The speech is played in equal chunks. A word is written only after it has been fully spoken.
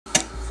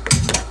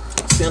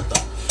senta,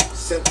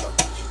 senta,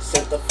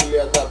 senta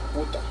filha da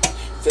puta.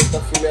 Senta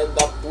filha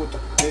da puta,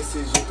 desse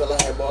jeito ela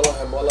rebola,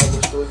 rebola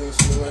gostoso em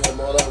cima,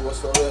 rebola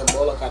gostoso,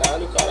 rebola,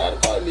 caralho, caralho,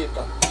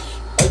 calica.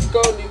 Ai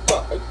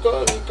calica, ai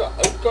calica,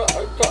 ai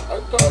calica,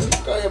 ai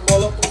calica,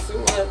 rebola por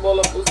cima,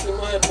 rebola por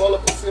cima, rebola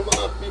por cima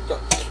na pica,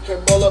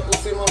 rebola por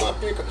cima na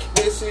pica.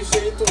 Desse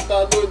jeito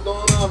tá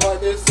doidona, vai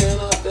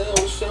descendo até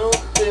o chão,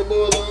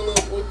 rebolando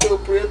pro teu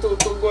preto,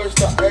 tu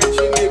gosta é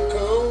de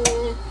nicão.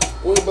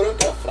 Os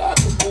branco é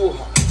fraco,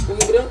 porra.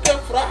 Os branco é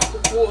fraco,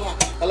 porra.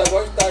 Ela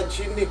gosta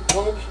de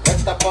nicão, é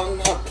tapa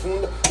na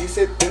bunda e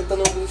 70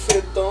 no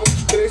bucetão.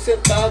 3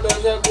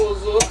 sentadas já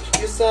gozou,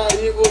 isso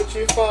aí vou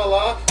te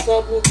falar.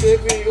 Só porque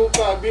vi o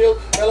cabelo,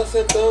 ela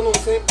sentando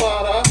sem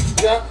parar.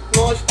 Já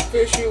nós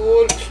fecha o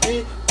olho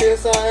e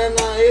pensa é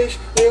na ex.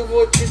 Eu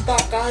vou te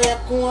tacar é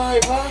com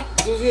raiva,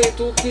 do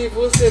jeito que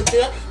você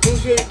quer, do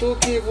jeito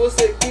que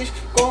você quis.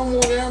 Com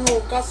mulher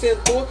nunca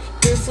sentou,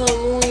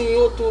 pensando em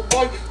outro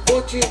boy.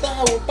 Vou te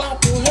dar um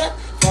papo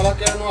reto. Fala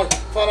que é nóis,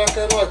 fala que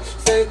é nóis,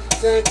 sem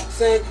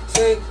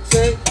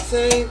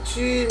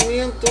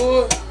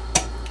sentimento.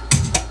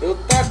 Eu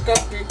taco a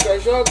pica,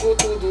 jogo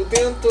tudo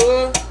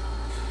dentro.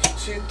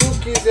 Se tu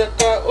quiser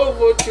cá, eu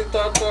vou te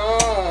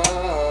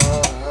tacar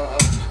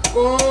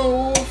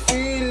com o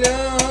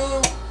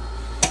filhão.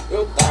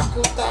 Eu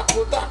taco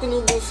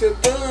no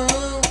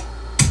bucetão.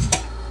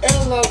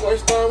 Ela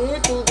gosta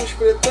muito dos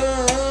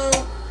pretão.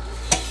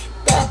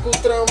 Taco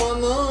trama,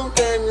 não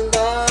quer me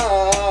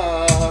dar.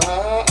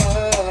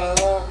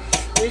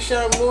 Me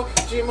chamou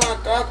de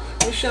macaco,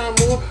 me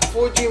chamou,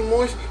 foi de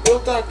monstro. Eu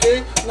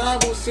taquei na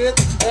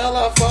buceta,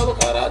 ela falou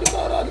caralho,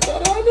 caralho,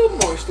 caralho,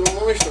 monstro,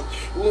 monstro.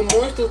 O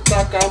monstro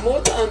taca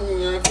amor da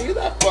minha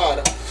vida,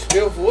 para.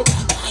 Eu vou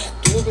tacar é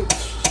tudo,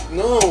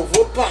 não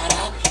vou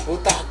parar. Vou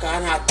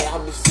tacar até a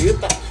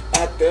buceta,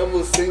 até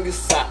você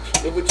enguiçar.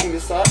 Eu vou te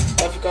enguiçar,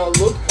 vai ficar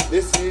louco.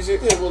 Desse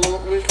jeito, rebolando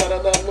com os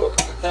caras da boca.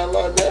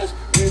 Ela desce,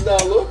 vida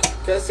louca,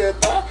 quer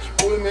sentar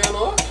por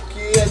menor, que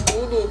é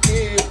tudo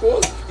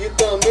perigoso e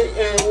também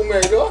é o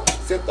melhor.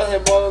 Senta,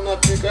 rebola na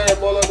pica,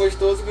 rebola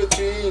gostoso que eu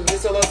te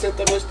enguiço. Ela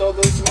senta gostosa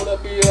em cima da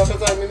piroca,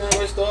 essa mina é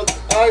gostosa.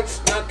 Ai,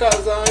 na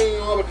casa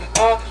em obra,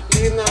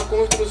 ali na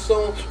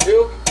construção,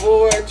 eu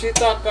vou é te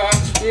tacar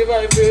e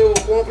vai ver o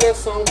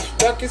compressão.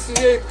 Desse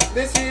jeito,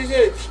 desse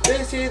jeito,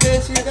 desce,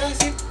 desce,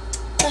 desce,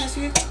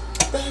 desce,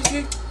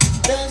 desce,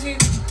 desce,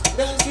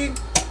 desce.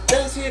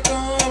 Desce com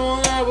a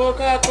mão na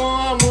boca, com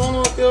a mão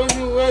no teu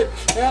joelho.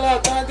 Ela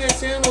tá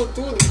descendo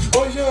tudo,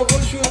 hoje eu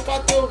vou chupar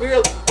teu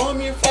grelo.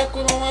 Homem fraco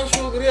não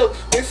acha o grelo,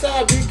 nem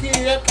sabe que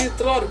é que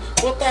troll.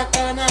 Vou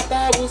tacar na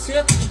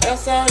tabuceta,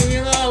 essa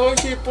mina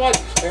hoje pode.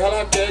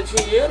 Ela quer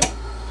dinheiro,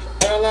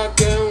 ela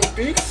quer um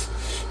pix.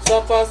 Só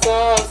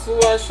passar a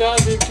sua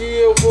chave que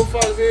eu vou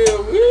fazer.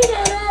 Ih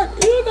caralho,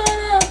 ih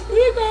caralho,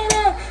 ih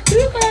caralho,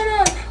 ih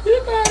caralho,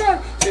 ih caralho.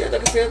 Senta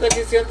que senta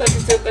que senta que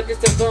senta que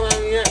senta na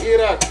minha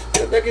piroca.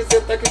 Senta que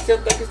senta que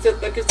senta que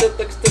senta que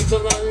senta que senta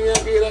na minha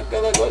piroca.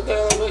 Ela gosta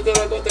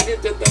que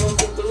senta, ela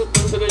senta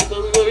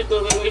gostoso,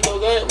 gostosa,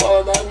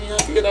 rebola da minha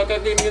piroca.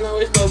 Que mina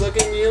gostosa,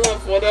 que mina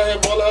foda,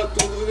 rebola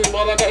tudo,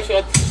 rebola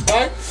caixote.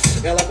 Vai,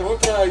 ela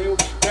contraiu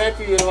minha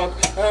piroca,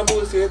 a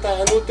buceta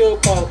no teu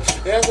pau.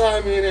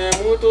 Essa mina é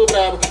muito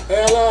brava,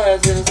 ela é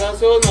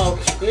sensacional.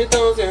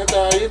 Então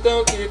senta,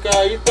 então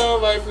quica, então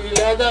vai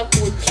filha da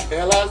puta.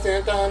 Ela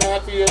senta na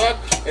piroca,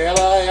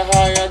 ela é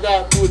rainha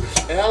da puta.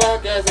 Ela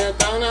quer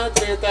sentar na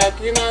treta,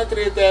 aqui na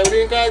treta é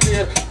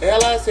brincadeira.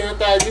 Ela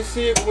senta de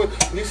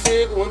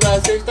segunda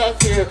a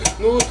sexta-feira.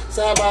 No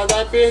sábado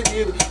é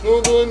perdido,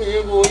 no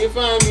domingo em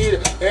família.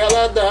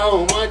 Ela dá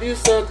uma de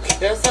santo,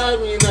 essa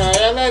mina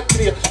ela é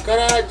cria.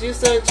 Cara de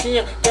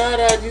santinha,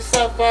 cara de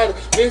safada.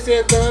 Vem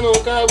sentando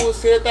com a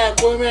buceta,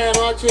 com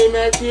menor te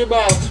mete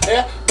bala.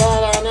 É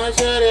bala na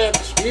xereca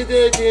e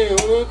dedinho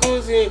no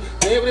cozinho.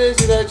 Nem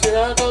precisa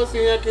tirar a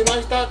calcinha que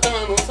nós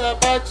tacando um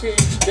sapatinho.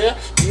 Quer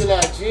de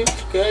ladinho,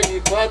 quer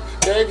de quatro,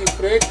 quer de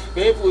frente.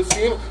 Vem por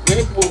cima,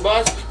 vem por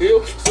baixo.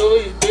 Eu sou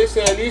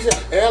especialista,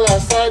 ela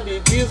sabe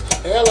disso.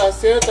 Ela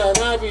senta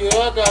na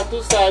piroca,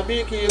 tu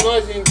sabe que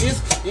nós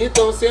enguiça.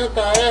 Então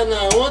senta é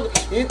na onda,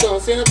 então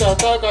senta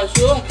tá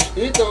cachorro.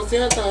 Então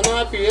senta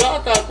na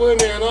piroca, por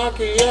menor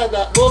que é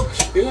da boca.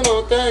 Eu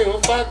não tenho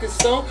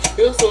facção,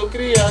 eu sou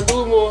cria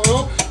do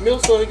morrão. Meu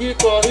sangue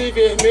corre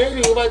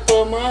vermelho, vai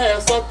tomar é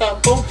só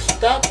tapão.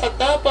 Tapa,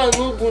 tapa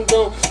no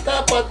bundão,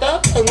 tapa,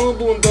 tapa no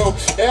bundão.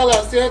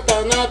 Ela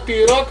senta na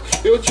piroca,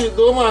 eu te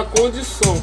dou uma condição.